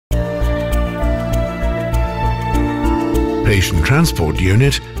Patient Transport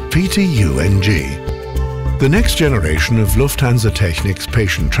Unit, PTU NG. The next generation of Lufthansa Technik's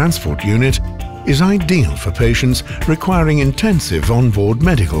Patient Transport Unit is ideal for patients requiring intensive onboard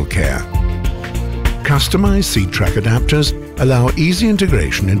medical care. Customized seat track adapters allow easy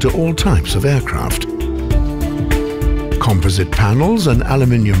integration into all types of aircraft. Composite panels and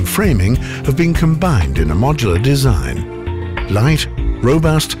aluminium framing have been combined in a modular design. Light,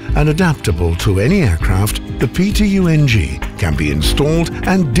 robust and adaptable to any aircraft, the PTU NG can be installed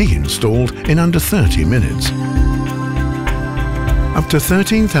and deinstalled in under 30 minutes. Up to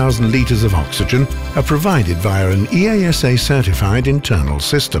 13,000 litres of oxygen are provided via an EASA-certified internal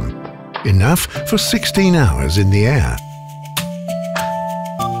system, enough for 16 hours in the air.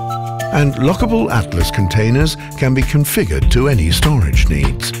 And lockable Atlas containers can be configured to any storage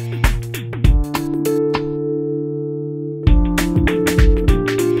needs.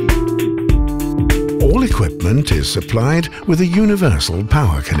 All equipment is supplied with a universal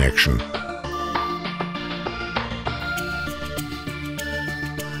power connection.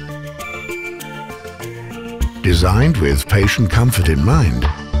 Designed with patient comfort in mind,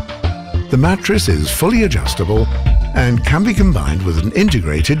 the mattress is fully adjustable and can be combined with an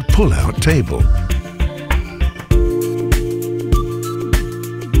integrated pull-out table.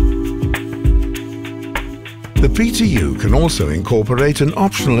 The PTU can also incorporate an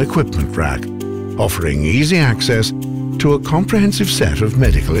optional equipment rack, offering easy access to a comprehensive set of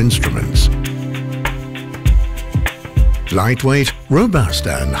medical instruments. Lightweight, robust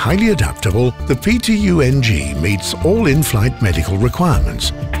and highly adaptable, the PTU NG meets all in-flight medical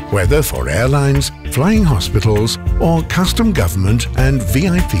requirements, whether for airlines, flying hospitals or custom government and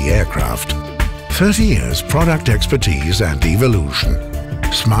VIP aircraft. 30 years product expertise and evolution.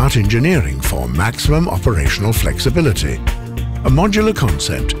 Smart engineering for maximum operational flexibility. A modular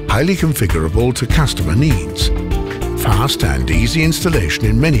concept, highly configurable to customer needs. Fast and easy installation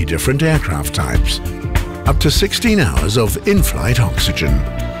in many different aircraft types. Up to 16 hours of in-flight oxygen.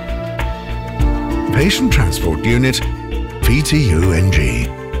 Patient Transport Unit, PTU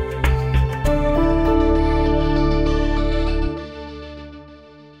NG.